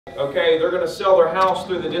Okay, they're going to sell their house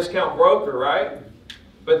through the discount broker, right?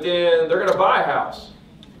 But then they're going to buy a house,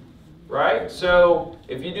 right? So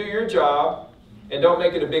if you do your job and don't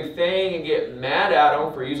make it a big thing and get mad at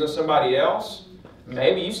them for using somebody else,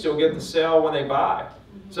 maybe you still get the sale when they buy.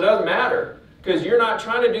 So it doesn't matter, because you're not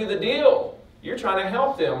trying to do the deal. You're trying to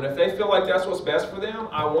help them. And if they feel like that's what's best for them,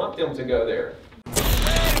 I want them to go there.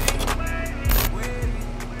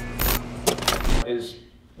 Is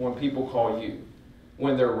when people call you,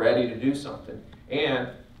 when they're ready to do something. And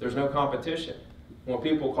there's no competition. When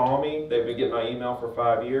people call me, they've been getting my email for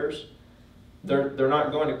 5 years, they're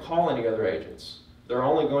not going to call any other agents. They're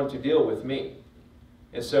only going to deal with me.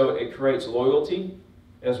 And so it creates loyalty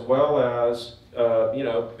as well as,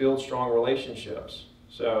 build strong relationships.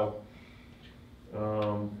 So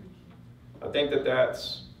I think that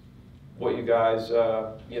that's what you guys,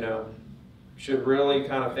 should really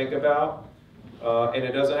kind of think about. And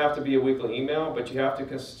it doesn't have to be a weekly email, but you have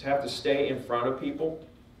to stay in front of people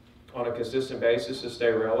on a consistent basis to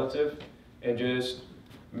stay relative, and just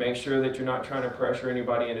make sure that you're not trying to pressure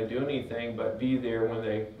anybody into doing anything, but be there when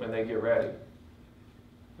they get ready.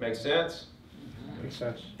 Make sense? Makes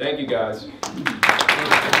sense. Thank you, guys.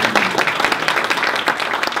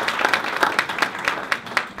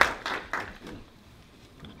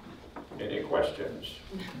 Any questions?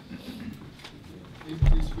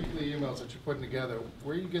 These weekly emails that you're putting together,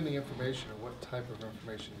 where are you getting the information, or what type of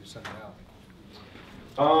information are you sending out?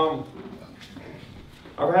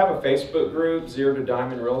 I have a Facebook group, 0 to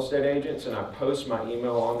Diamond Real Estate Agents, and I post my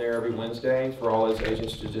email on there every Wednesday for all those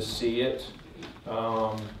agents to just see it.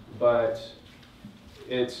 But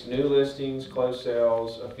it's new listings, closed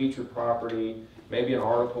sales, a featured property, maybe an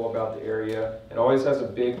article about the area. It always has a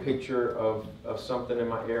big picture of something in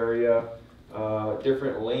my area,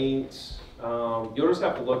 different links. You'll just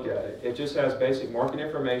have to look at it. It just has basic market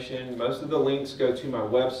information. Most of the links go to my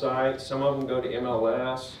website. Some of them go to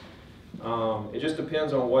MLS. It just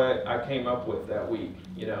depends on what I came up with that week,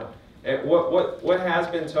 And what has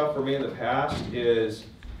been tough for me in the past is,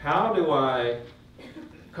 how do I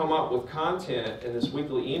come up with content in this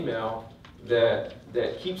weekly email that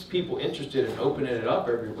keeps people interested in opening it up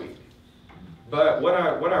every week? But what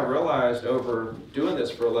I realized over doing this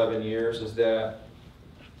for 11 years is that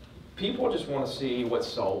people just want to see what's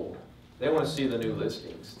sold. They want to see the new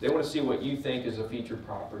listings. They want to see what you think is a featured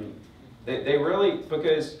property. They really,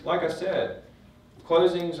 because like I said,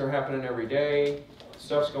 closings are happening every day,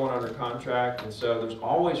 stuff's going under contract, and so there's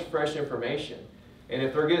always fresh information. And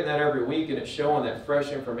if they're getting that every week and it's showing that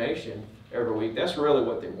fresh information every week, that's really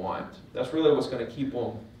what they want. That's really what's going to keep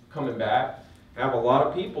them coming back. I have a lot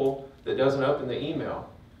of people that doesn't open the email,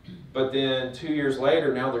 but then 2 years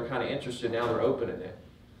later, now they're kind of interested, now they're opening it.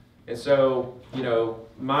 And so,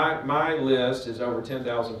 my list is over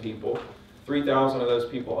 10,000 people. 3,000 of those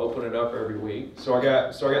people open it up every week. So I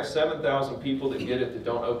got 7,000 people that get it that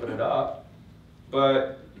don't open it up.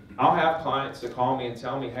 But I'll have clients that call me and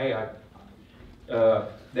tell me, hey,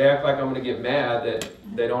 they act like I'm going to get mad that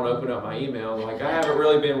they don't open up my email. I'm like, I haven't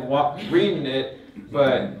really been reading it,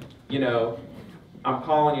 but I'm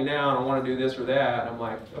calling you now and I want to do this or that. And I'm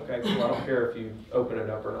like, okay, cool. I don't care if you open it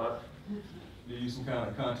up or not. Do you use some kind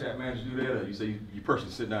of contact manager to do that, or you say you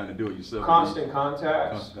personally sit down and do it yourself? Constant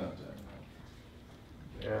Contacts. Constant Contact.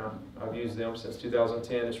 Yeah, I've used them since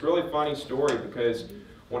 2010. It's a really funny story, because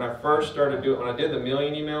when I first started doing, when I did the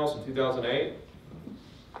million emails in 2008,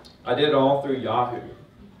 I did it all through Yahoo,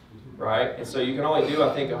 right? And so you can only do,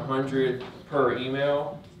 I think, 100 per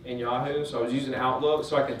email in Yahoo. So I was using Outlook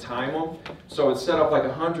so I could time them. So I would set up like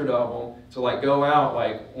 100 of them to go out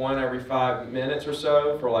like one every 5 minutes or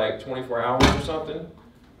so for like 24 hours or something.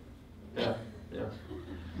 Yeah.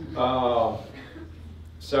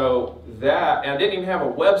 So that, and I didn't even have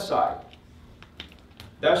a website.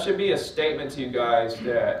 That should be a statement to you guys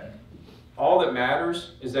that all that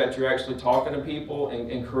matters is that you're actually talking to people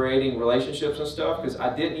and creating relationships and stuff, because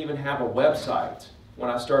I didn't even have a website when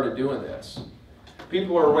I started doing this.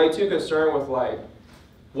 People are way too concerned with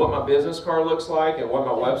what my business card looks like and what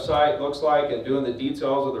my website looks like and doing the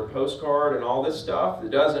details of their postcard and all this stuff.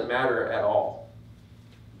 It doesn't matter at all.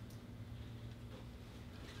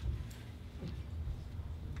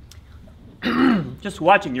 Just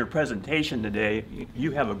watching your presentation today,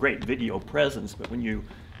 you have a great video presence, but when you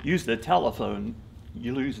use the telephone,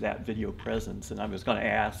 you lose that video presence. And I was going to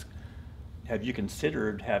ask, have you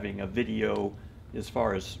considered having a video as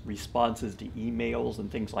far as responses to emails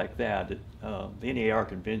and things like that? The NAR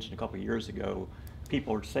convention a couple of years ago,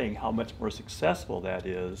 people are saying how much more successful that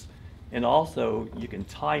is. And also, you can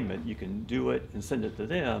time it, you can do it and send it to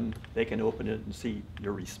them. They can open it and see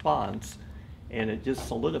your response. and it just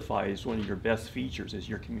solidifies one of your best features is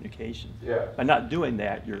your communication. Yeah. By not doing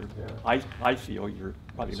that, you're, Yeah. I feel you're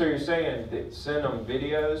probably. So you're saying that send them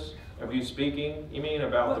videos of you speaking, you mean,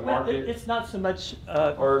 about the market? It's not so much.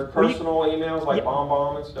 Or personal emails like yeah.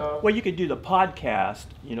 BombBomb and stuff? Well, you could do the podcast,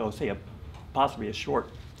 you know, say possibly a short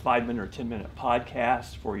 5-minute or 10-minute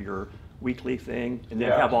podcast for your weekly thing, and then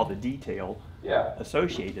Yeah. have all the detail Yeah.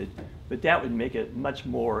 associated. But that would make it much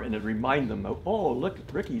more, and it'd remind them of, oh, look,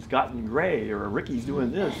 Ricky's gotten gray, or Ricky's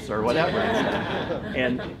doing this, or whatever.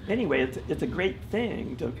 And anyway, it's a great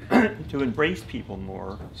thing to to embrace people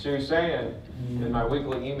more. So you're saying in my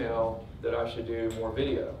weekly email that I should do more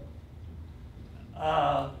video?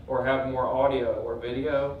 Or have more audio or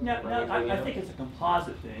video? No, in my no, weekly I email? think it's a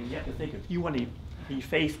composite thing. You have to think if you want to be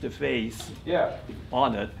face-to-face Yeah.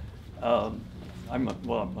 on it. I'm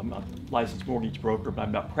a licensed mortgage broker, but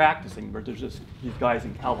I'm not practicing. But there's just these guys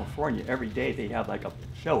in California. Every day they have like a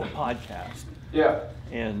show, a podcast, Yeah.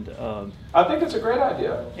 and I think it's a great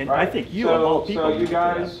idea. And right? I think you of all people So you need to do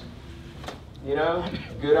guys, you know,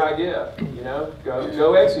 good idea. You know,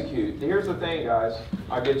 go execute. Here's the thing, guys.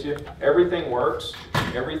 I get you. Everything works.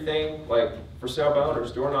 Everything, like for sale by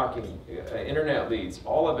owners, door knocking, internet leads,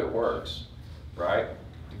 all of it works, right?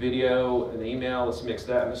 Video and email. Let's mix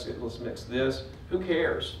that. Let's mix this. Who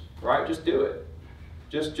cares, right? Just do it.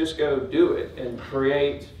 Just go do it and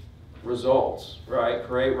create results, right?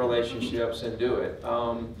 Create relationships and do it.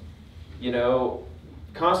 You know,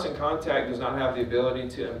 Constant Contact does not have the ability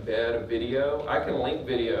to embed a video. I can link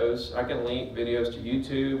videos. I can link videos to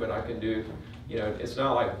YouTube, and I can do, you know, it's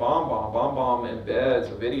not like BombBomb. BombBomb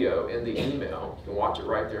embeds a video in the email. You can watch it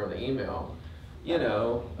right there on the email. You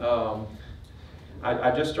know,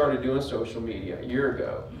 I just started doing social media a year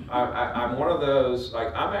ago. I'm one of those,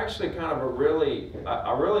 like, I'm actually kind of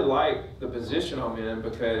I really like the position I'm in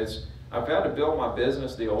because I've had to build my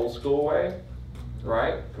business the old school way,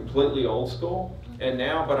 right? Completely old school. And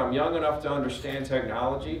now, but I'm young enough to understand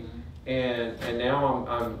technology, and now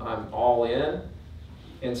I'm all in.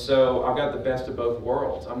 And so I've got the best of both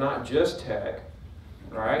worlds. I'm not just tech,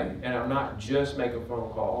 right? And I'm not just making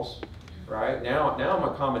phone calls. Right? Now I'm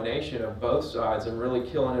a combination of both sides and really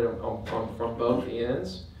killing it from both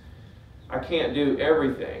ends. I can't do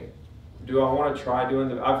everything. Do I want to try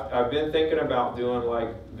doing I've been thinking about doing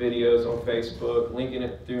like videos on Facebook, linking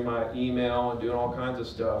it through my email and doing all kinds of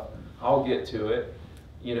stuff. I'll get to it,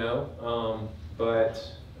 you know,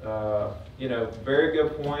 you know, very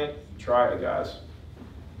good point. Try it, guys.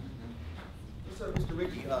 What's up, Mr.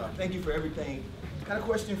 Ricky? Thank you for everything. Kind of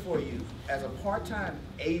question for you. As a part-time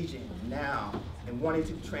agent now and wanting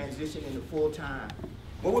to transition into full-time,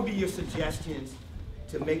 what would be your suggestions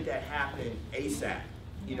to make that happen ASAP?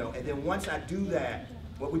 You know, and then once I do that,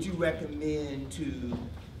 what would you recommend to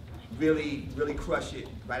really crush it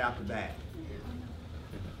right out the bat?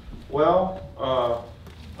 Well,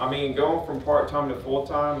 I mean, going from part-time to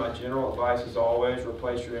full-time, my general advice is always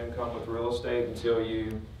replace your income with real estate until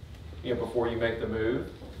you know, before you make the move.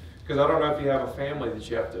 Because I don't know if you have a family that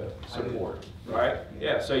you have to support, right?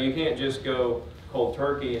 Yeah, so you can't just go cold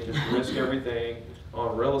turkey and just risk everything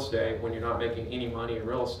on real estate when you're not making any money in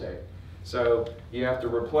real estate. So you have to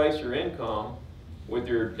replace your income with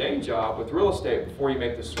your day job with real estate before you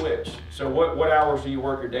make the switch. So what hours do you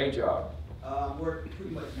work your day job? I work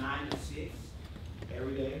pretty much 9 to 6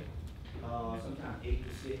 every day, sometimes 8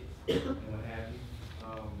 to 6, and what have you.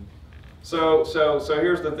 So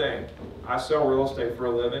here's the thing. I sell real estate for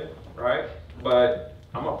a living, right? But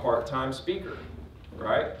I'm a part-time speaker,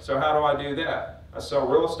 right? So how do I do that? I sell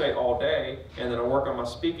real estate all day, and then I work on my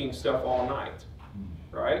speaking stuff all night,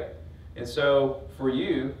 right? And so for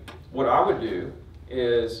you, what I would do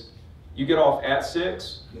is you get off at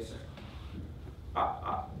 6. Yes, sir.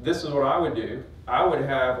 This is what I would do. I would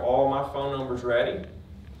have all my phone numbers ready,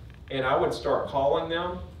 and I would start calling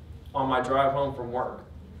them on my drive home from work.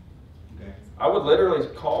 Okay. I would literally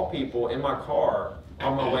call people in my car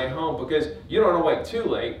on my way home because you don't want to wait too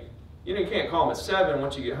late. You know, you can't call them at 7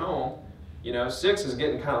 once you get home. You know, 6 is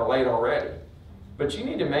getting kind of late already. But you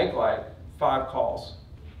need to make like 5 calls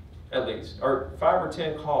at least, or 5 or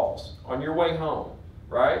 10 calls on your way home,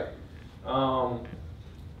 right?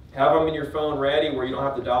 Have them in your phone ready where you don't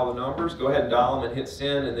have to dial the numbers. Go ahead and dial them and hit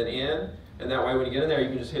send and then in. And that way when you get in there, you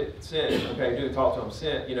can just hit send. Okay, do talk to them,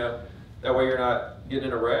 send, you know. That way you're not getting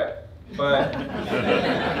in a wreck. But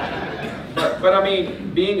I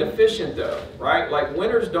mean, being efficient though, right? Like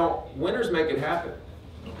winners make it happen.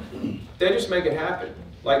 They just make it happen.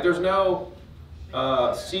 Like there's no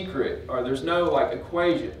secret or there's no like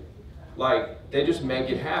equation. Like they just make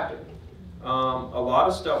it happen. A lot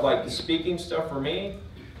of stuff, like the speaking stuff for me,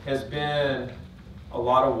 has been a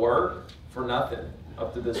lot of work for nothing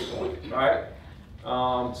up to this point, right?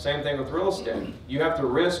 Same thing with real estate. You have to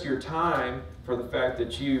risk your time for the fact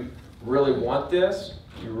that you really want this,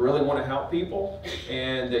 you really want to help people,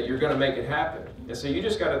 and that you're going to make it happen. And so you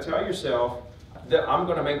just got to tell yourself that I'm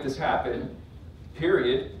going to make this happen,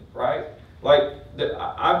 period, right? Like,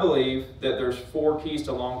 I believe that there's 4 keys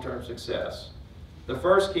to long-term success. The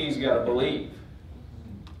first key is you got to believe,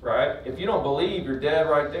 right? If you don't believe, you're dead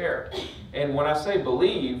right there. And when I say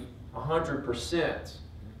believe, 100%,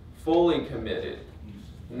 fully committed,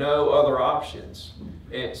 no other options.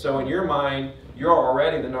 And so in your mind, you're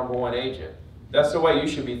already the #1 agent. That's the way you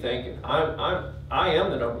should be thinking. I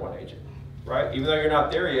am the #1 agent, right? Even though you're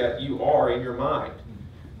not there yet, you are in your mind.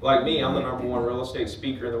 Like me, I'm the #1 real estate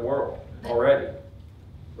speaker in the world already,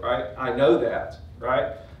 right? I know that,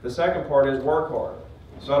 right? The second part is work hard.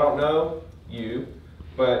 So I don't know you,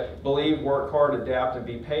 but believe, work hard, adapt, and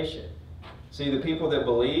be patient. See, the people that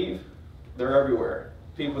believe, they're everywhere.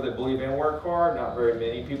 People that believe and work hard, not very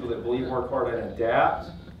many. People that believe, work hard, and adapt,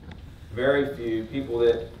 very few. People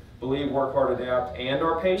that believe, work hard, adapt, and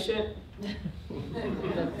are patient.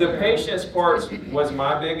 The patience part was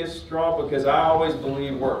my biggest draw because I always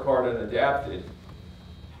believed, work hard, and adapted.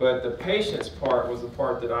 But the patience part was the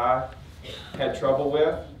part that I had trouble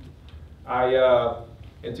with.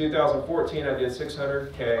 In 2014, I did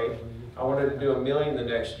 600K. I wanted to do $1 million the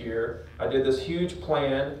next year. I did this huge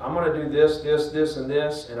plan. I'm going to do this, this, this, and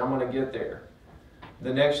this, and I'm going to get there.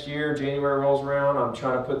 The next year, January rolls around. I'm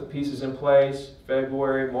trying to put the pieces in place,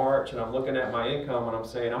 February, March, and I'm looking at my income, and I'm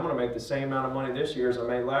saying, I'm going to make the same amount of money this year as I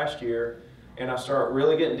made last year, and I start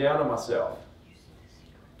really getting down on myself.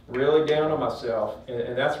 Really down on myself,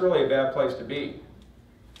 and that's really a bad place to be.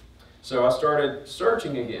 So I started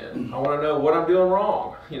searching again. I want to know what I'm doing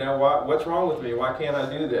wrong. You know, what's wrong with me? Why can't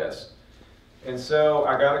I do this? And so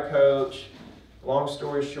I got a coach. Long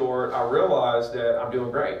story short, I realized that I'm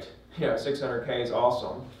doing great. You know, 600K is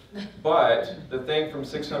awesome. But the thing from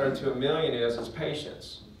 600 to $1 million is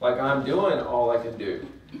patience. Like, I'm doing all I can do.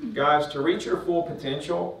 Guys, to reach your full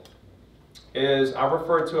potential is, I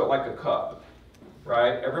refer to it like a cup,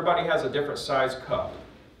 right? Everybody has a different size cup.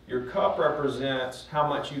 Your cup represents how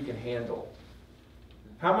much you can handle.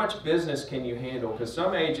 How much business can you handle? Because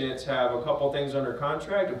some agents have a couple things under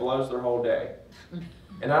contract, it blows their whole day.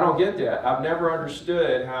 And I don't get that. I've never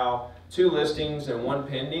understood how 2 listings and 1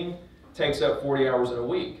 pending takes up 40 hours in a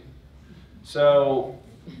week. So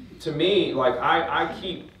to me, like, I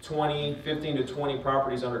keep 15 to 20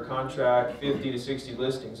 properties under contract, 50 to 60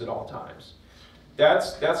 listings at all times.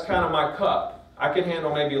 That's kind of my cup. I can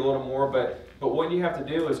handle maybe a little more, but what you have to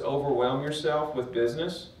do is overwhelm yourself with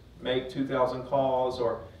business, make 2,000 calls,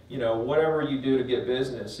 or, you know, whatever you do to get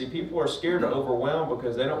business. See, people are scared to overwhelm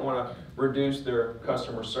because they don't want to reduce their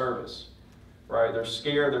customer service, right? They're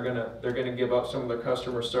scared they're gonna give up some of their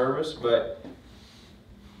customer service, but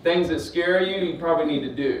things that scare you, you probably need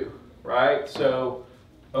to do, right? So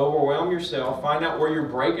overwhelm yourself, find out where your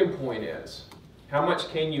breaking point is. How much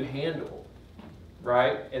can you handle?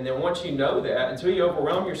 Right? And then once you know that, until you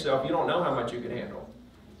overwhelm yourself, you don't know how much you can handle.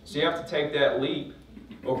 So you have to take that leap,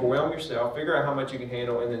 overwhelm yourself, figure out how much you can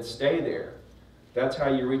handle, and then stay there. That's how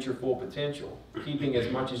you reach your full potential, keeping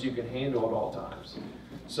as much as you can handle at all times.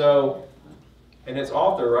 So, and it's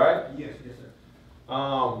author, right? Yes, yes,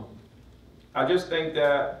 sir. I just think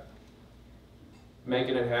that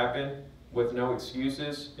making it happen with no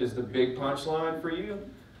excuses is the big punchline for you.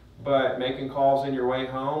 But making calls in your way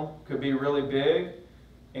home could be really big,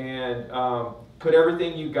 and put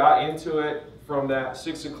everything you got into it from that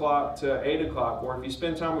 6 o'clock to 8 o'clock. Or if you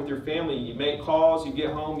spend time with your family, you make calls, you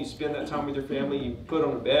get home, you spend that time with your family, you put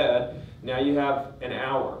them to bed. Now you have an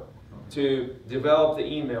hour to develop the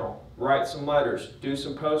email, write some letters, do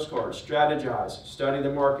some postcards, strategize, study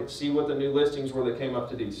the market, see what the new listings were that came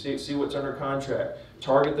up today, see what's under contract,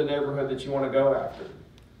 target the neighborhood that you want to go after,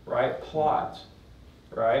 right? Plot.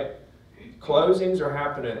 Right? Closings are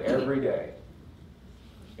happening every day.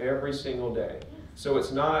 Every single day. So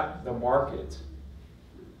it's not the market,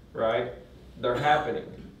 right? They're happening.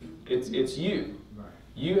 It's you.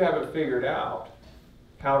 You haven't figured out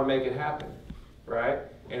how to make it happen, right?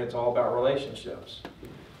 And it's all about relationships.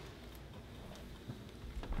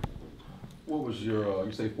 What was your,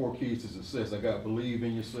 you say 4 keys to success. I got believe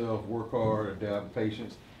in yourself, work hard, adapt,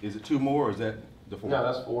 patience. Is it 2 more, or is that the 4? No,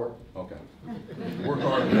 that's 4. Okay. Work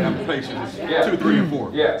hard, adapt, patience is Yeah. 2, 3, and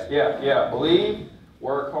 4. Yeah. Believe,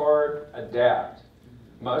 work hard, adapt.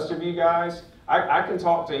 Most of you guys, I can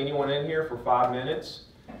talk to anyone in here for 5 minutes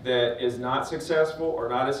that is not successful or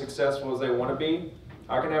not as successful as they want to be.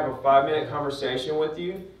 I can have a 5-minute conversation with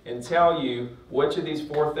you and tell you which of these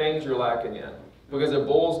 4 things you're lacking in. because it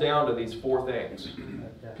boils down to these 4 things,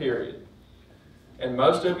 period. And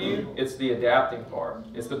most of you, it's the adapting part.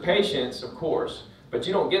 It's the patience, of course, but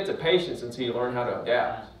you don't get to patience until you learn how to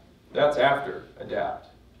adapt. That's after adapt.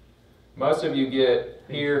 Most of you get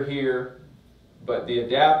here, here, but the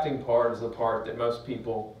adapting part is the part that most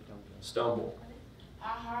people stumble. How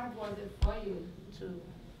hard was it for you to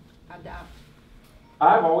adapt?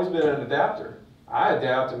 I've always been an adapter. I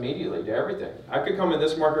adapt immediately to everything. I could come in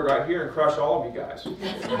this market right here and crush all of you guys.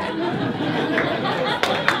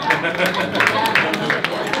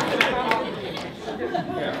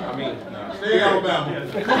 Yeah, I mean, Stay Alabama.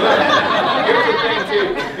 here's the thing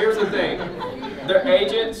too. Here's the thing. They're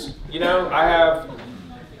agents. You know, I have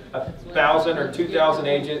 1,000 or 2,000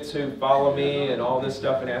 agents who follow me and all this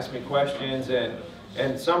stuff and ask me questions,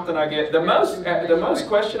 and something I get the most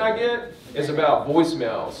question I get is about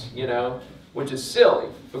voicemails. You know, which is silly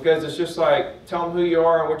because it's just like tell them who you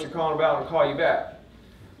are and what you're calling about and call you back.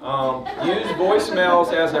 Use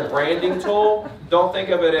voicemails as a branding tool. Don't think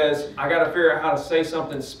of it as, I got to figure out how to say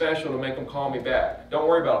something special to make them call me back. Don't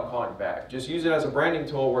worry about them calling you back. Just use it as a branding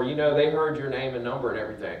tool where you know they heard your name and number and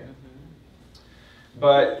everything.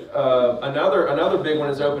 But another big one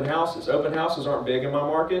is open houses. Open houses aren't big in my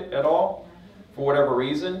market at all, for whatever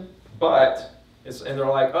reason. But, and they're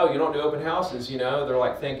like, oh, you don't do open houses, you know? They're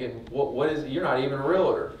like thinking, what is it? You're not even a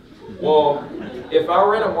realtor. Well, if I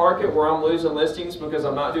were in a market where I'm losing listings because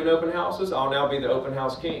I'm not doing open houses, I'll now be the open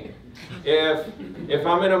house king. If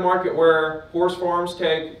I'm in a market where horse farms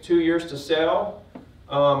take 2 years to sell,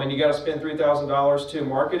 and you got to spend $3,000 to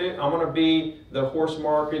market it, I'm going to be the horse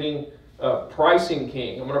marketing pricing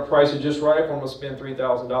king. I'm going to price it just right if I'm going to spend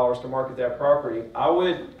 $3,000 to market that property.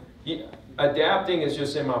 Adapting is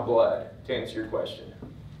just in my blood, to answer your question.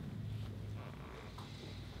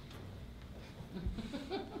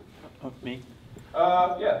 Me?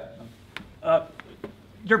 Yeah.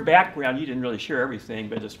 Your background, you didn't really share everything,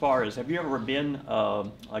 but as far as, have you ever been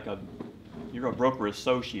you're a broker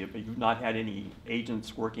associate, but you've not had any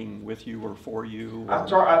agents working with you or for you? I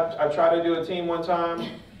tried to do a team one time.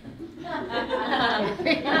 I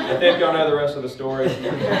think y'all know the rest of the story.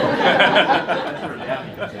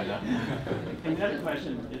 Another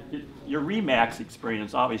question, your RE/MAX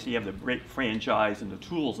experience, obviously you have the great franchise and the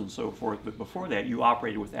tools and so forth, but before that you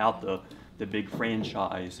operated without the big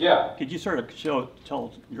franchise. Yeah. Could you sort of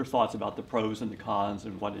tell your thoughts about the pros and the cons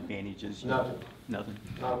and what advantages? Nothing. Nothing?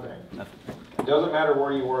 Nothing. Nothing. It doesn't matter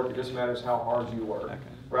where you work, it just matters how hard you work, Okay.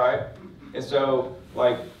 right? And so,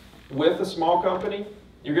 like, with a small company,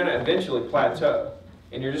 you're going to eventually plateau.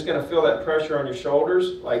 And you're just going to feel that pressure on your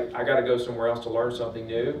shoulders, like, I got to go somewhere else to learn something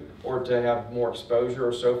new or to have more exposure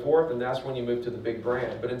or so forth, and that's when you move to the big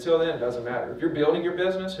brand. But until then, it doesn't matter. If you're building your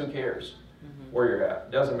business, who cares where you're at?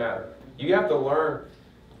 It doesn't matter. You have to learn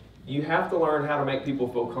how to make people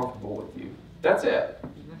feel comfortable with you. That's it.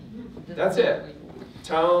 That's it.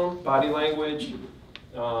 Tone, body language,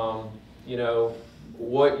 you know,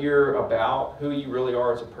 what you're about, who you really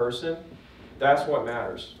are as a person. That's what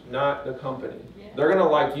matters, not the company. They're going to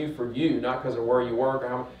like you for you, not because of where you work.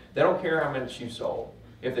 They don't care how much you sold,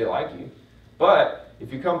 if they like you. But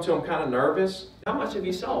if you come to them kind of nervous, how much have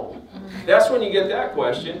you sold? That's when you get that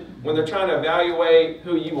question, when they're trying to evaluate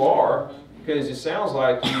who you are, because it sounds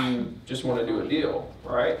like you just want to do a deal,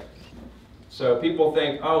 right? So people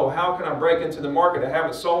think, oh, how can I break into the market? I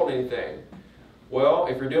haven't sold anything. Well,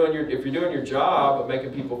 if you're doing your job of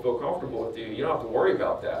making people feel comfortable with you, you don't have to worry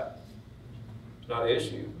about that. It's not an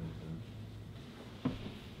issue.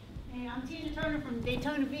 Hey, I'm Tina Turner from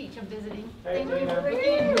Daytona Beach. I'm visiting. Hey, Thank you, Tina.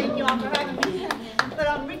 Ricky. Thank you all for having me.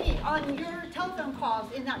 But Ricky, on your telephone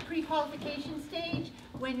calls in that pre-qualification stage,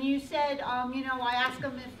 when you said, you know, I ask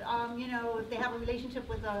them if, you know, if they have a relationship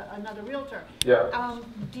with another realtor. Yeah.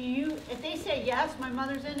 Do you, if they say yes, my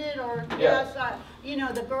mother's in it, or Yeah. yes, you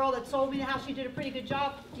know, the girl that sold me the house, she did a pretty good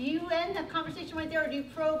job. Do you end the conversation right there, or do you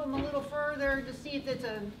probe them a little further to see if it's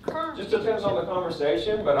a current Just depends on the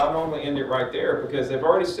conversation, but I normally end it right there because they've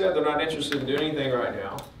already said they're not interested in doing anything right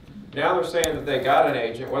now. Now they're saying that they got an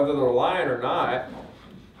agent, whether they're lying or not.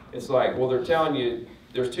 It's like, well, they're telling you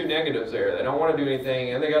there's two negatives there. They don't want to do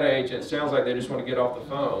anything, and they got an agent. It sounds like they just want to get off the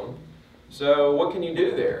phone. So what can you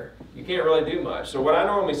do there? You can't really do much. So what I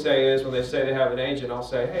normally say is when they say they have an agent, I'll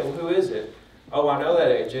say, hey, well, who is it? Oh, I know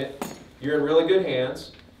that agent. You're in really good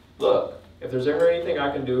hands. Look, if there's ever anything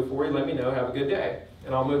I can do for you, let me know. Have a good day,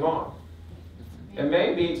 and I'll move on. And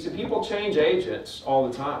maybe, so people change agents all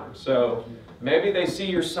the time. So maybe they see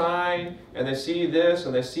your sign, and they see this,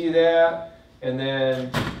 and they see that, and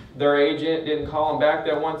then their agent didn't call them back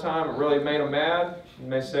that one time. It really made them mad.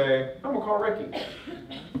 And they say, I'm going to call Ricky.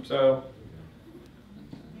 So,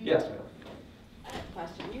 yes, ma'am.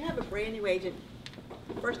 question. You have a brand new agent,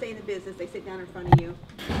 first day in the business, they sit down in front of you.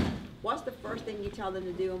 What's the first thing you tell them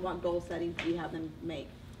to do, and what goal settings do you have them make?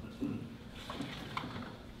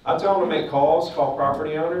 I tell them to make calls, call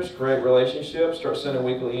property owners, create relationships, start sending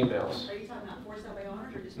weekly emails. Are you talking about for sale by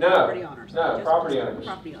owners or just No, property owners? no, Just property owners.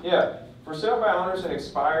 Property owners. Yeah, for sale by owners and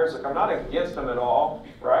expires, like I'm not against them at all,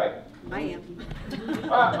 right? I am.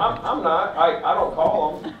 I'm not. I don't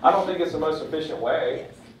call them. I don't think it's the most efficient way,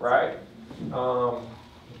 Yes. right?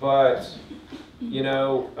 But, you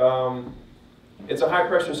know, it's a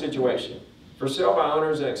high-pressure situation. For sale by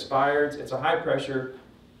owners and expireds, it's a high pressure.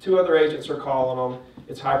 2 other agents are calling them.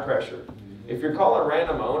 It's high pressure. If you're calling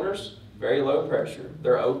random owners, very low pressure.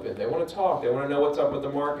 They're open. They want to talk. They want to know what's up with the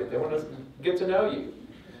market. They want to get to know you.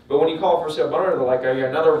 But when you call for sale by owner, they're like, "Are you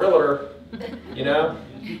another realtor?" You know?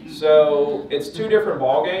 So it's 2 different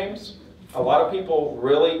ball games. A lot of people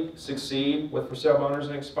really succeed with for sale by owners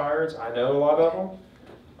and expireds. I know a lot of them.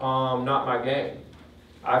 Not my game.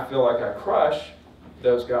 I feel like I crush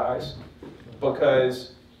those guys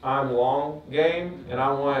because I'm long game and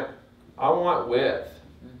I want width.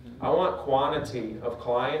 I want quantity of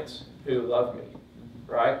clients who love me,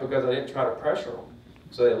 right? Because I didn't try to pressure them.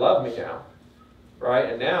 So they love me now, right?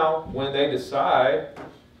 And now when they decide,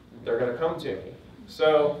 they're going to come to me.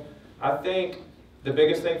 So I think the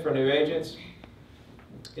biggest thing for new agents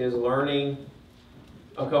is learning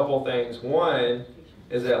a couple things. One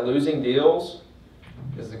is that losing deals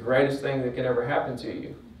is the greatest thing that can ever happen to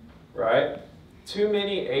you, right? Too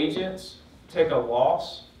many agents take a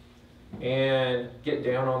loss and get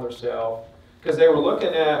down on themselves because they were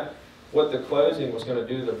looking at what the closing was going to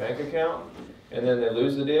do to the bank account, and then they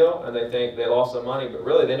lose the deal and they think they lost the money, but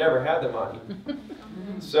really they never had the money.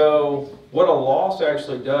 So what a loss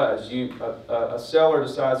actually does, a seller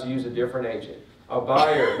decides to use a different agent. A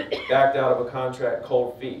buyer backed out of a contract,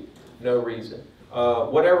 cold feet, no reason.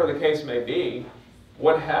 Whatever the case may be,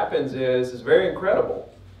 what happens is very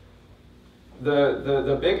incredible.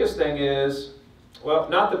 The biggest thing is, well,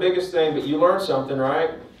 not the biggest thing, but you learn something,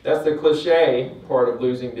 right? That's the cliche part of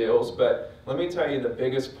losing deals, but let me tell you the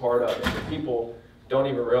biggest part of it that people don't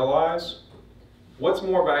even realize. What's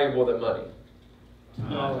more valuable than money?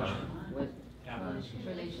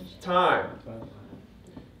 Time.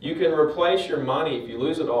 You can replace your money if you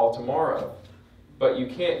lose it all tomorrow, but you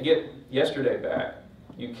can't get yesterday back.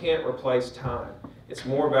 You can't replace time. It's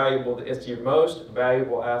more valuable, it's your most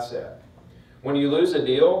valuable asset. When you lose a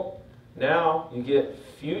deal, now you get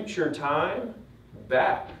future time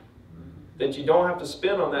back that you don't have to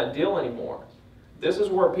spend on that deal anymore. This is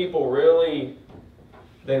where people really,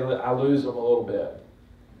 I lose them a little bit.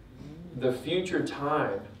 The future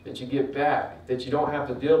time that you get back, that you don't have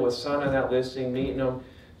to deal with signing that listing, meeting them,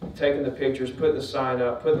 taking the pictures, putting the sign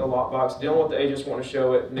up, putting the lockbox, dealing with the agents want to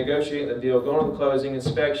show it, negotiating the deal, going to the closing,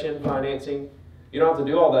 inspection, financing. You don't have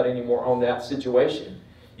to do all that anymore on that situation.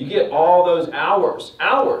 You get all those hours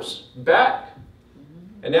back.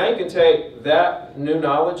 And now you can take that new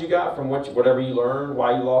knowledge you got from whatever you learned,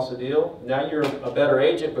 why you lost a deal. Now you're a better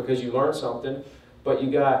agent because you learned something, but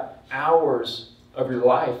you got hours of your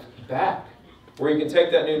life back where you can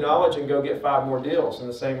take that new knowledge and go get 5 more deals in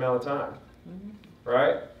the same amount of time.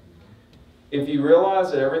 Right? If you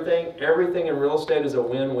realize that everything in real estate is a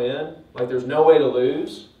win-win, like there's no way to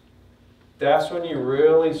lose, that's when you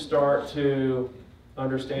really start to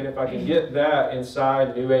understand if I can get that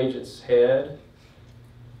inside new agent's head,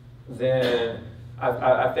 then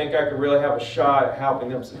I think I could really have a shot at helping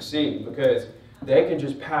them succeed because they can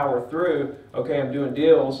just power through, okay, I'm doing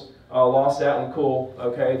deals, lost that one, cool,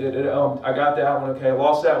 okay, I got that one, okay,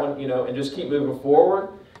 lost that one, you know, and just keep moving forward.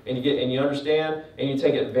 And you understand and you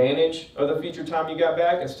take advantage of the future time you got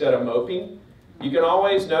back instead of moping. You can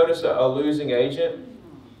always notice a losing agent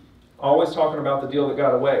always talking about the deal that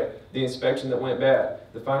got away, the inspection that went bad,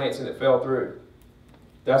 the financing that fell through.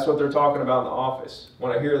 That's what they're talking about in the office.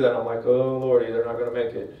 When I hear that, I'm like, oh Lordy, they're not going to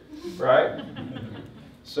make it, right?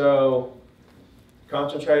 So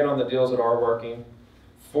concentrate on the deals that are working.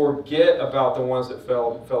 Forget about the ones that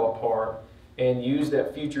fell apart and use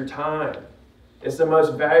that future time. It's the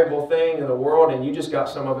most valuable thing in the world, and you just got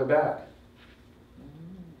some of it back.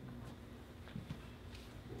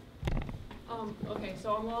 Okay,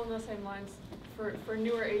 so along those same lines, for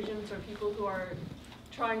newer agents or people who are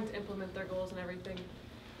trying to implement their goals and everything,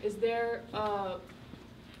 is there a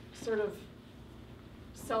sort of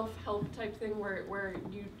self-help type thing where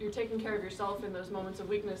you're taking care of yourself in those moments of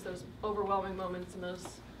weakness, those overwhelming moments, and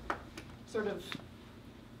those sort of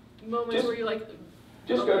moments where you like...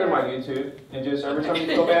 Just go to my YouTube and just every time you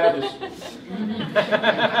feel bad, just go to YouTube,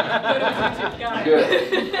 got it.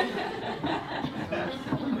 good.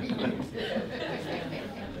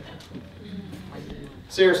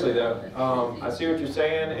 Seriously though, I see what you're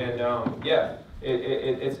saying, and yeah,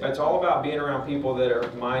 it's all about being around people that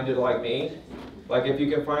are minded like me. Like if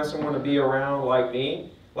you can find someone to be around like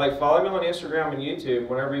me, like follow me on Instagram and YouTube.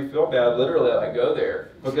 Whenever you feel bad, literally like go there,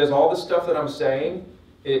 because all the stuff that I'm saying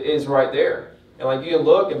is right there. And like you can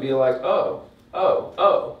look and be like, oh,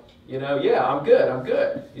 you know, yeah, I'm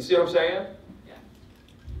good. You see what I'm saying?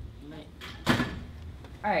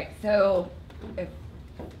 All right, so if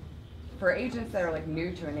for agents that are like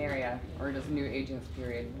new to an area or just new agents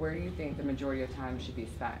period, where do you think the majority of time should be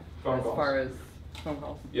spent? Phone as calls. far as phone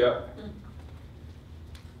calls? Yeah.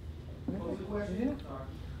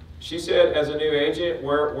 She said, as a new agent,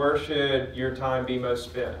 where should your time be most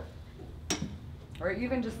spent? Or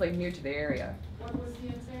even just like new to the area? What was the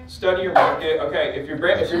answer? Study your market. Okay, if you're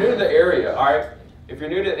new to the area, all right. If you're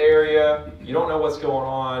new to the area, you don't know what's going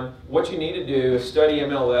on. What you need to do is study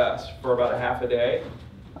MLS for about a half a day.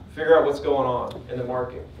 Figure out what's going on in the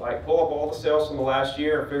market. Like pull up all the sales from the last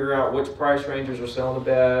year and figure out which price ranges are selling the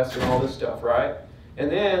best and all this stuff, right?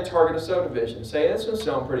 And then target a subdivision. Say this one's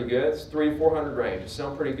selling pretty good. It's 300 to 400 range. It's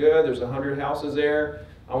selling pretty good. There's 100 houses there.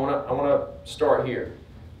 I wanna start here.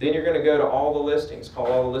 Then you're going to go to all the listings, call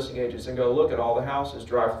all the listing agents, and go look at all the houses.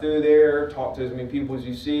 Drive through there, talk to as many people as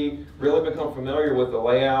you see. Really become familiar with the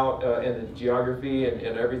layout and the geography and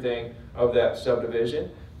everything of that subdivision.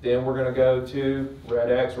 Then we're going to go to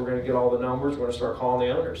Red X. We're going to get all the numbers. We're going to start calling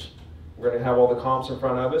the owners. We're going to have all the comps in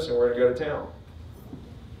front of us, and we're going to go to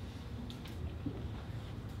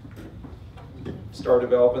town. Start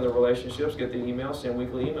developing the relationships, get the emails, send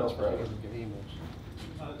weekly emails for everyone.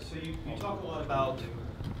 So you talk a lot about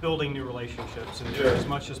building new relationships and Sure. doing as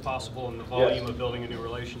much as possible in the volume Yes. of building a new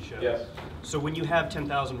relationship. Yes. So when you have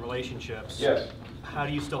 10,000 relationships, Yes. how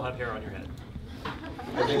do you still have hair on your head?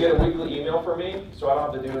 If they get a weekly email from me, so I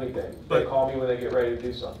don't have to do anything. They But- call me when they get ready to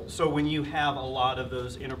do something. So when you have a lot of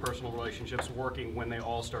those interpersonal relationships working, when they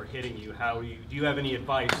all start hitting you, do you have any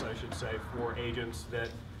advice, I should say, for agents that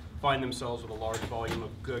find themselves with a large volume of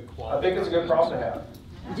good quality? I think it's a good problem to have.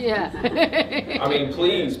 Yeah. I mean,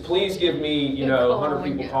 please give me, you know, 100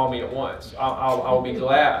 people call me at once. I'll be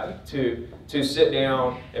glad to sit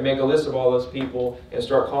down and make a list of all those people and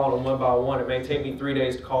start calling them one by one. It may take me 3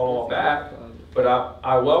 days to call them all back, but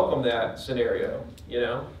I welcome that scenario, you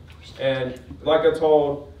know? And like I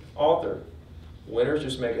told Arthur, winners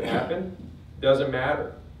just make it happen. Doesn't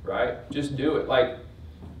matter, right? Just do it. Like,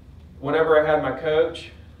 whenever I had my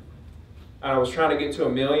coach, and I was trying to get to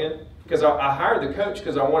 $1 million, because I hired the coach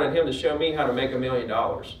because I wanted him to show me how to make $1 million,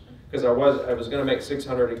 because I was going to make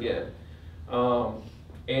 600 again.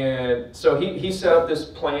 And so he set up this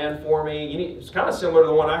plan for me. It's kind of similar to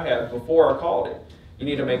the one I had before I called it. You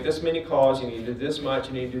need to make this many calls, you need to do this much,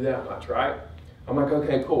 you need to do that much, right? I'm like,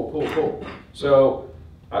 okay, cool. So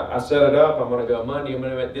I set it up. I'm going to go Monday, I'm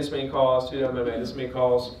going to make this many calls, Tuesday I'm going to make this many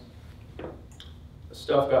calls.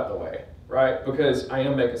 Stuff got in the way, right? Because I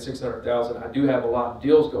am making 600,000. I do have a lot of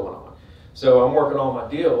deals going on. So I'm working on my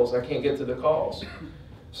deals. I can't get to the calls.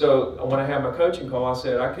 So when I had my coaching call, I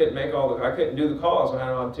said I couldn't do the calls.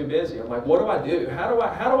 I'm too busy. I'm like, what do I do? How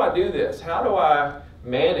do I do this? How do I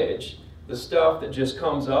manage the stuff that just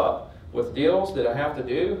comes up with deals that I have to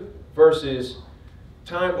do versus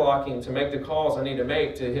time blocking to make the calls I need to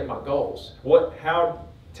make to hit my goals?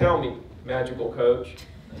 Tell me, magical coach.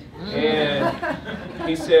 And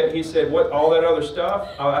he said, what, all that other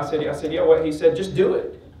stuff? I said, yeah, what? He said, just do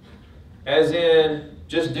it. As in,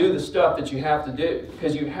 just do the stuff that you have to do,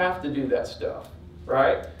 because you have to do that stuff,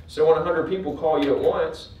 right? So when 100 people call you at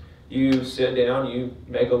once, you sit down, you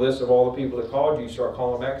make a list of all the people that called you, start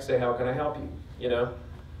calling back and say, how can I help you? You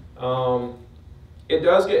know? It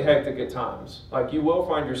does get hectic at times. Like, you will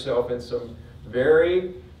find yourself in some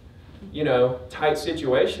very, you know, tight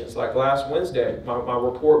situations. Like last Wednesday, my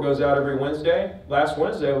report goes out every Wednesday. Last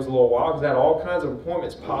Wednesday was a little wild because I had all kinds of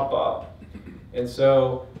appointments pop up. And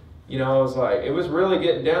so, you know, I was like, it was really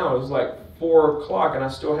getting down. It was like 4 o'clock and I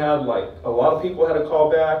still had like, a lot of people had to call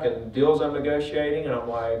back and deals I'm negotiating, and I'm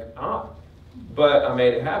like, but I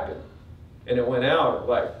made it happen. And it went out at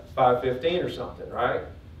like 5:15 or something, right?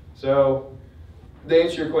 So, to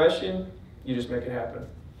answer your question, you just make it happen.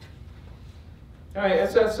 I mean,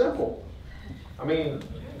 it's that simple. I mean,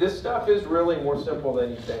 this stuff is really more simple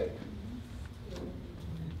than you think.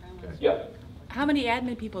 Yeah. How many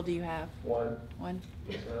admin people do you have? One. One.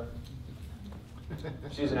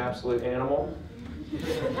 She's an absolute animal. She's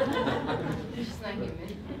not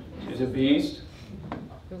human. She's a beast.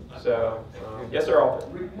 So, yes, sir, Arthur.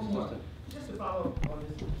 Just to follow up on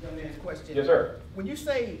this young man's question. Yes, sir. When you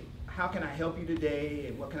say, how can I help you today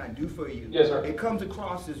and what can I do for you? Yes, sir. It comes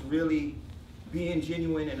across as really being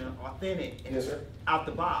genuine and authentic and Yes, sir. out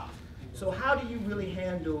the box. So how do you really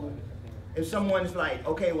handle if someone's like,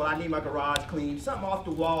 okay, well, I need my garage cleaned, something off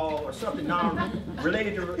the wall or something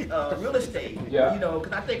non-related to real estate? Yeah. You know,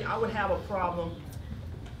 because I think I would have a problem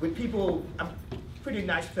with people. I'm a pretty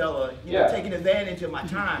nice fella, you know, Yeah. taking advantage of my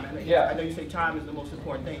time. And Yeah. I know you say time is the most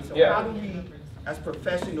important thing. So Yeah. how do we, as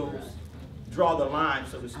professionals, draw the line,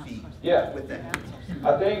 so to speak, Yeah. with that?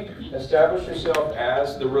 I think establish yourself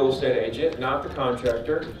as the real estate agent, not the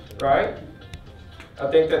contractor, right? I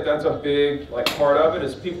think that that's a big part of it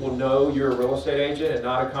is people know you're a real estate agent and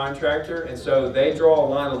not a contractor, and so they draw a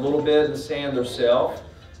line a little bit in the sand themselves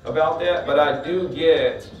about that. But I do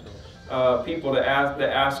get people that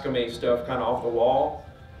ask me stuff kind of off the wall.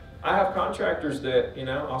 I have contractors that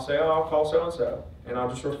I'll say, oh, I'll call so and so, and I'll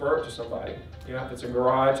just refer it to somebody. If it's a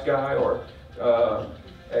garage guy or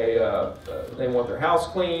they want their house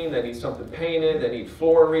cleaned, they need something painted, they need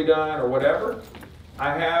flooring redone or whatever.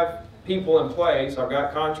 I have people in place, I've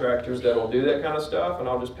got contractors that will do that kind of stuff, and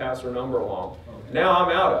I'll just pass their number along. Now I'm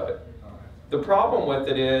out of it. The problem with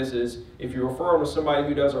it is if you refer them to somebody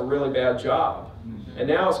who does a really bad job, and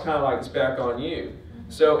now it's kind of like it's back on you.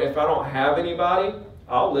 So if I don't have anybody,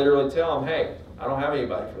 I'll literally tell them, hey, I don't have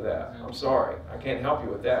anybody for that. I'm sorry, I can't help you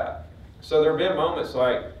with that. So there have been moments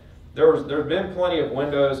like, there's been plenty of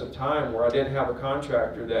windows of time where I didn't have a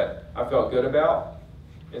contractor that I felt good about.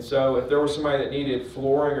 And so if there was somebody that needed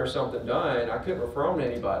flooring or something done, I couldn't refer them to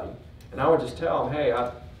anybody. And I would just tell them, hey,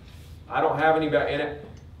 I don't have anybody. And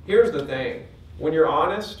here's the thing, when you're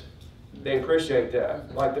honest, they appreciate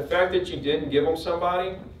that. Like the fact that you didn't give them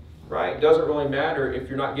somebody, right, doesn't really matter if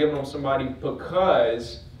you're not giving them somebody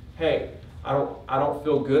because, hey, I don't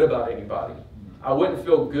feel good about anybody. I wouldn't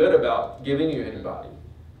feel good about giving you anybody.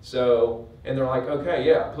 So, and they're like, okay,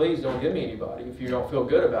 yeah, please don't give me anybody if you don't feel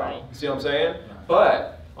good about it. See what I'm saying?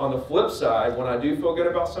 But on the flip side, when I do feel good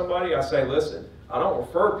about somebody, I say, listen, I don't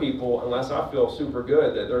refer people unless I feel super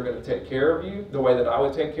good that they're going to take care of you the way that I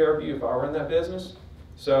would take care of you if I were in that business.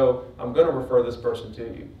 So I'm going to refer this person to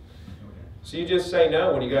you. So you just say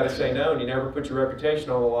no when you got to say no, and you never put your reputation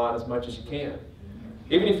on the line as much as you can.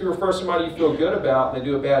 Even if you refer somebody you feel good about and they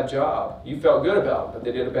do a bad job, you felt good about it, but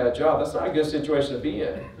they did a bad job, that's not a good situation to be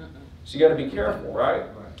in. So you got to be careful, right?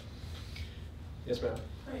 Yes, ma'am.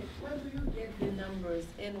 Right. Where do you get the numbers,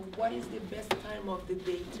 and what is the best time of the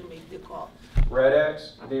day to make the call?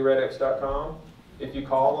 RedX, theredx.com. If you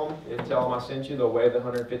call them and tell them I sent you, they'll waive the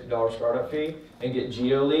 $150 startup fee and get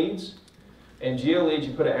geo leads. And geo leads,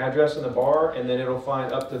 you put an address in the bar, and then it'll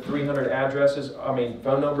find up to 300 addresses,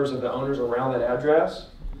 phone numbers of the owners around that address.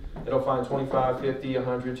 It'll find 25, 50,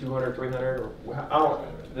 100, 200, 300, or I don't know,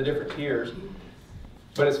 the different tiers.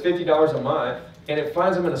 But it's $50 a month, and it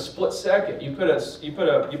finds them in a split second. You put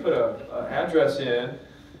a address in,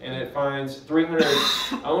 and it finds 300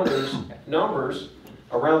 owners' numbers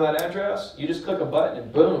around that address. You just click a button,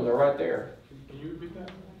 and boom, they're right there. Can you repeat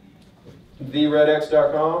that?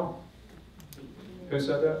 TheRedX.com. Who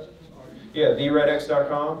said that? Yeah,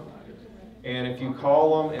 TheRedX.com. And if you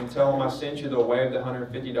call them and tell them I sent you, they'll waive the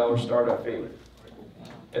 $150 startup fee.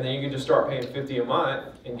 And then you can just start paying $50 a month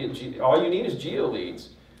and get all you need is geo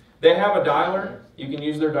leads. They have a dialer. You can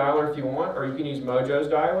use their dialer if you want, or you can use Mojo's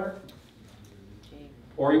dialer,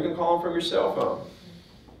 or you can call them from your cell phone.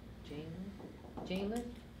 Jalen?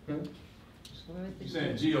 You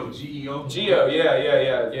saying Geo, G-E-O? Geo,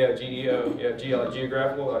 yeah, G-E-O, yeah,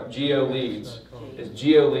 geographical, like geo leads. It's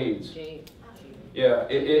geo leads. Yeah,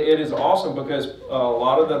 it is awesome because a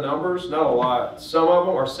lot of the numbers, not a lot, some of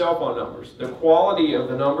them are cell phone numbers. The quality of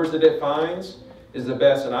the numbers that it finds is the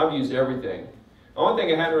best, and I've used everything. The only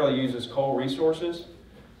thing I hadn't really used is Coal Resources,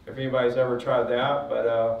 if anybody's ever tried that,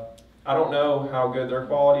 but I don't know how good their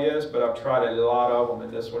quality is, but I've tried a lot of them,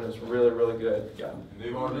 and this one is really, really good. Yeah. And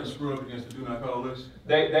they've already screwed up against the do not call list?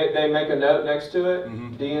 They make a note next to it,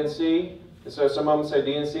 Mhm. DNC. So some of them say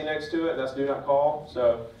DNC next to it, and that's do not call.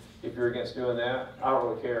 So if you're against doing that, I don't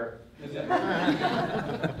really care.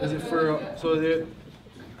 Is it for,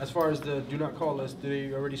 as far as the do not call list, do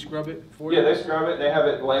they already scrub it for you? Yeah, they scrub it. They have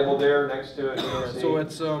it labeled there next to it, DNC. So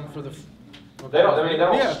it's for the. They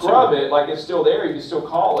don't scrub it, like it's still there, you can still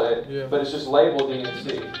call it, Yeah. but it's just labeled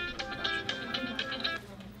DNC.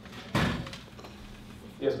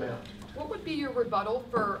 Yes, ma'am. What would be your rebuttal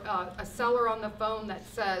for a seller on the phone that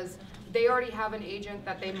says they already have an agent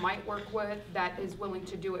that they might work with that is willing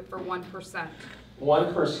to do it for 1%?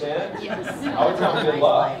 1%? Yes. I would tell them good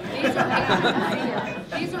luck.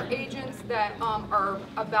 These are agents that are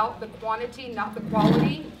about the quantity, not the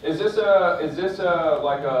quality. Is this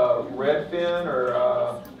like a Redfin or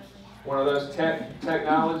One of those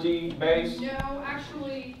technology based? No,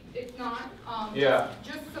 actually, it's not. Yeah.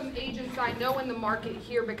 Just some agents I know in the market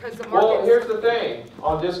here because the Well, market. here's the thing.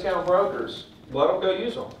 On discount brokers, let them go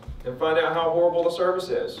use them and find out how horrible the service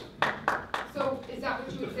is. So is that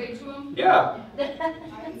what you would say to them? Yeah.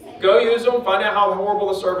 Go use them, find out how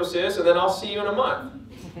horrible the service is, and then I'll see you in a month.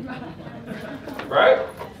 Right?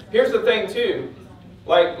 Here's the thing too.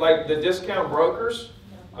 Like the discount brokers,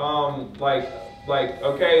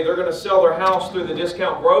 okay, they're going to sell their house through the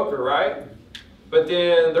discount broker, right? But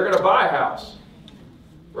then they're going to buy a house,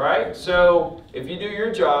 right? So if you do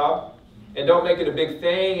your job and don't make it a big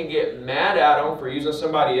thing and get mad at them for using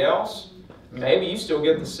somebody else, maybe you still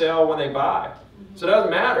get the sale when they buy. So it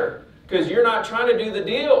doesn't matter because you're not trying to do the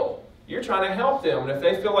deal. You're trying to help them. And if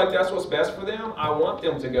they feel like that's what's best for them, I want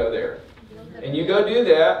them to go there. And you go do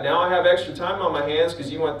that. Now I have extra time on my hands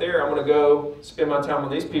because you went there. I'm going to go spend my time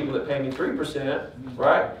with these people that pay me 3%,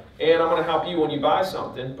 right? And I'm going to help you when you buy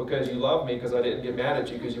something because you love me because I didn't get mad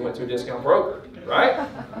at you because you went to a discount broker, right?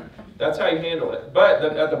 That's how you handle it. But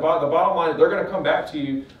at the bottom line, they're going to come back to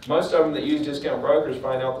you. Most of them that use discount brokers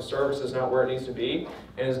find out the service is not where it needs to be,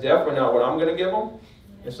 and it's definitely not what I'm going to give them.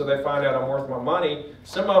 And so they find out I'm worth my money.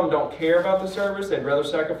 Some of them don't care about the service. They'd rather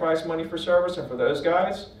sacrifice money for service, and for those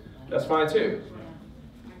guys, that's fine too.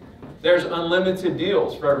 There's unlimited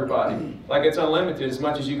deals for everybody. Like it's unlimited as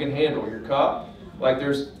much as you can handle your cup. Like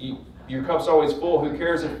your cup's always full. Who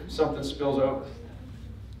cares if something spills over?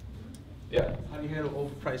 Yeah. How do you handle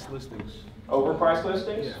overpriced listings? Overpriced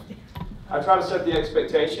listings? Yeah. I try to set the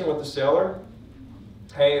expectation with the seller.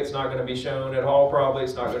 Hey, it's not going to be shown at all probably.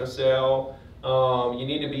 It's not going to sell. You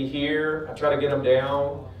need to be here. I try to get them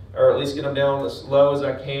down, or at least get them down as low as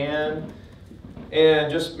I can.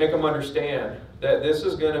 And just make them understand that this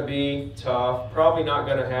is going to be tough, probably not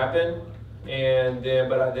going to happen,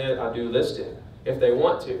 but I do list it if they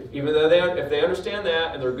want to. Even though if they understand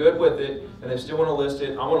that and they're good with it and they still want to list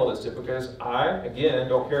it, I want to list it because I, again,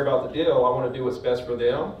 don't care about the deal. I want to do what's best for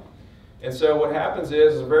them. And so what happens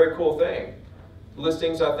is a very cool thing.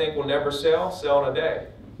 Listings I think will never sell in a day.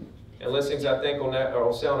 And listings I think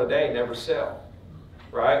will sell in a day never sell.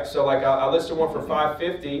 Right? So like I listed one for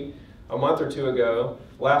 $550 a month or two ago.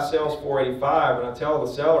 Last sale's $485, and I tell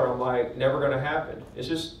the seller, I'm like, never going to happen.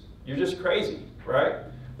 You're just crazy, right?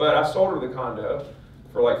 But I sold her the condo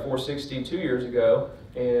for like $460 2 years ago,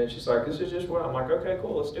 and she's like, this is just what I'm like, okay,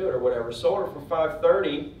 cool, let's do it or whatever. Sold her for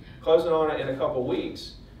 $530, closing on it in a couple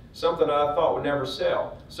weeks. Something I thought would never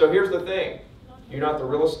sell. So here's the thing: you're not the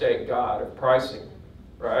real estate god of pricing,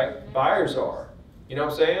 right? Buyers are. You know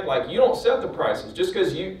what I'm saying? Like you don't set the prices just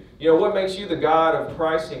because you know what makes you the god of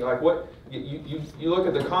pricing. Like what you look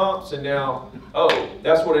at the comps and now, oh,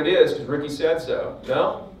 that's what it is because Ricky said so.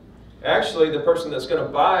 No, actually the person that's going to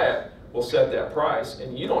buy it will set that price,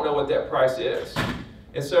 and you don't know what that price is.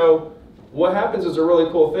 And so what happens is a really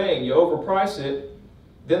cool thing. You overprice it,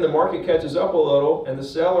 then the market catches up a little, and the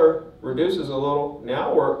seller reduces a little.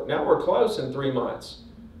 Now we're close in 3 months,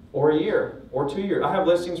 or a year, or 2 years. I have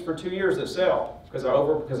listings for 2 years that sell because I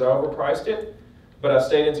overpriced it, but I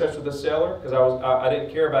stayed in touch with the seller because I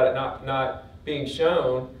didn't care about it not being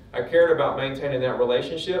shown. I cared about maintaining that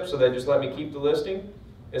relationship, so they just let me keep the listing.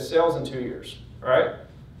 It sells in 2 years, right?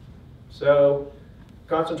 So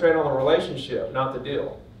concentrate on the relationship, not the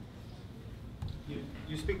deal.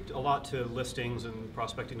 You speak a lot to listings and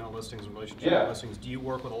prospecting on listings and relationship listings. Do you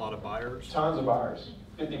work with a lot of buyers? Tons of buyers.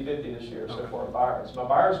 50-50 this year so far, buyers. My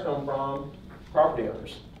buyers come from property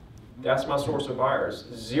owners. That's my source of buyers.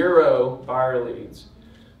 0 buyer leads.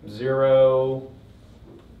 0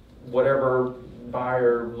 whatever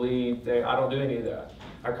buyer lead thing. I don't do any of that.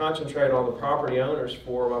 I concentrate on the property owners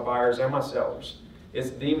for my buyers and my sellers. It's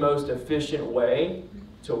the most efficient way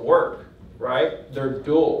to work, right? They're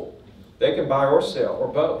dual. They can buy or sell, or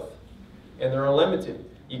both. And they're unlimited.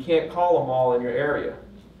 You can't call them all in your area.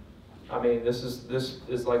 I mean, this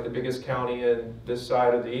is like the biggest county in this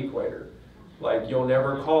side of the equator. Like, you'll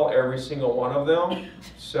never call every single one of them.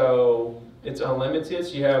 So it's unlimited.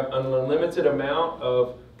 So you have an unlimited amount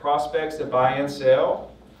of prospects that buy and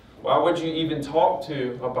sell. Why would you even talk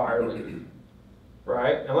to a buyer lead,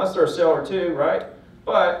 right? Unless they're a seller too, right?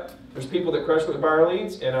 But there's people that crush with buyer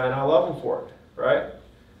leads, and I love them for it, right?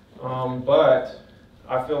 But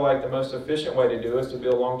I feel like the most efficient way to do it is to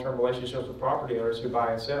build long-term relationships with property owners who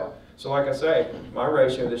buy and sell. So like I say, my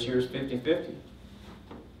ratio this year is 50-50.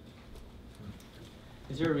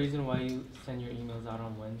 Is there a reason why you send your emails out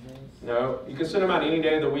on Wednesdays? No, you can send them out any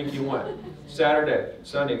day of the week you want. Saturday,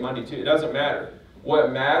 Sunday, Monday, Tuesday. It doesn't matter.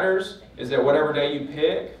 What matters is that whatever day you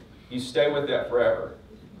pick, you stay with that forever.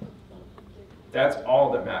 That's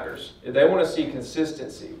all that matters. If they want to see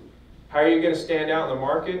consistency. How are you going to stand out in the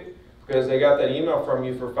market? Because they got that email from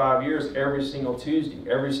you for 5 years every single Tuesday,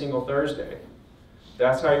 every single Thursday.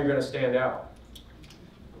 That's how you're going to stand out.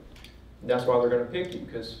 And that's why they're going to pick you,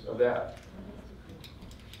 because of that.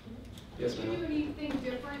 Yes, Do you do ma'am? anything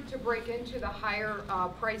different to break into the higher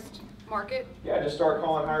priced market? Yeah, just start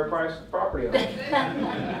calling higher priced property owners. Did you say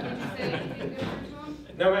anything different to them?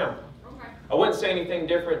 No, ma'am. Okay. I wouldn't say anything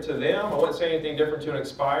different to them. I wouldn't say anything different to an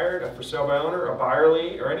expired, a for sale by owner, a buyer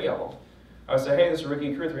lead, or any of them. I would say, hey, this is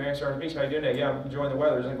Ricky Carruth, we're Orange Beach. How you doing today? Yeah, I'm enjoying the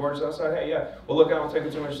weather. Isn't it gorgeous outside? Hey, yeah. Well, look, I don't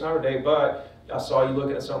take too much time today, but I saw you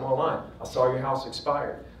looking at something online. I saw your house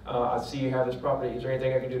expired. I see you have this property. Is there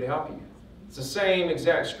anything I can do to help you? It's the same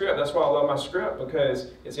exact script. That's why I love my script,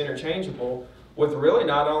 because it's interchangeable with really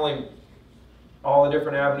not only all the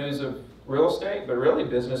different avenues of real estate, but really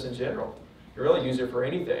business in general. You really use it for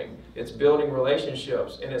anything. It's building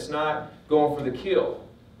relationships, and it's not going for the kill.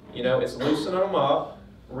 You know, it's loosening them up,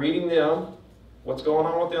 reading them, what's going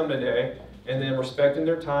on with them today, and then respecting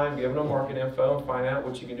their time, giving them market info, and finding out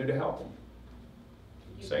what you can do to help them.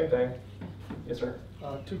 Same thing. Yes, sir.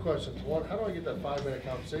 2 questions. One, how do I get that 5-minute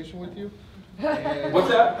conversation with you? And What's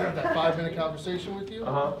that? That 5-minute conversation with you?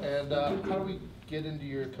 Uh-huh. And how do we get into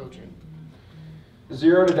your coaching?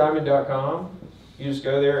 0todiamond.com. You just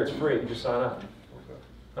go there. It's free. You just sign up.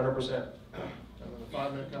 Okay. 100%. And then the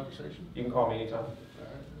 5-minute conversation? You can call me anytime. All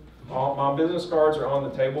right. All my business cards are on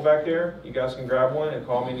the table back there. You guys can grab one and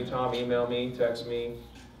call me anytime, email me, text me,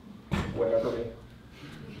 whatever me.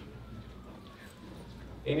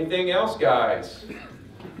 Anything else, guys? I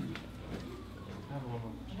have one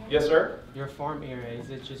more. Yes, sir? Your farm area, is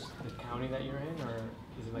it just the county that you're in, or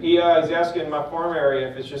is it like? He's asking my farm area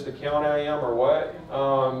if it's just the county I am or what.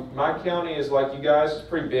 My county is like you guys, it's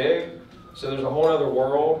pretty big. So there's a whole other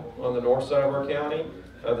world on the north side of our county.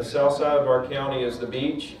 The south side of our county is the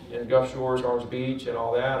beach and Gulf Shores, Orange Beach, and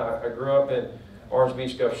all that. I grew up in Orange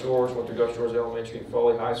Beach, Gulf Shores, went to Gulf Shores Elementary and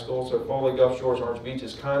Foley High School. So Foley, Gulf Shores, Orange Beach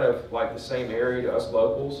is kind of like the same area to us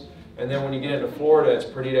locals. And then when you get into Florida, it's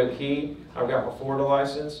Perdido Key. I've got my Florida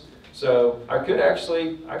license. So I could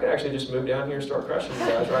actually just move down here and start crushing you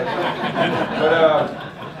guys right now.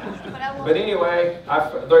 But anyway,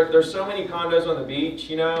 there's so many condos on the beach,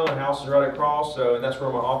 you know, and houses right across. So, and that's where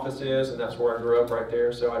my office is, and that's where I grew up right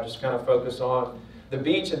there. So I just kind of focus on the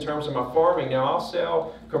beach in terms of my farming. Now I'll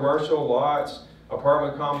sell commercial lots,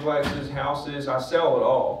 apartment complexes, houses. I sell it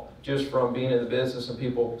all just from being in the business and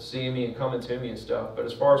people seeing me and coming to me and stuff. But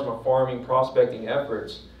as far as my farming prospecting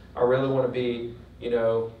efforts, I really want to be, you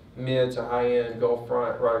know, mid to high end, Gulf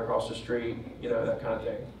front, right across the street, you know, that kind of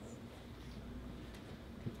thing.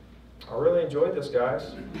 I really enjoyed this,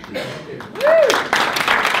 guys.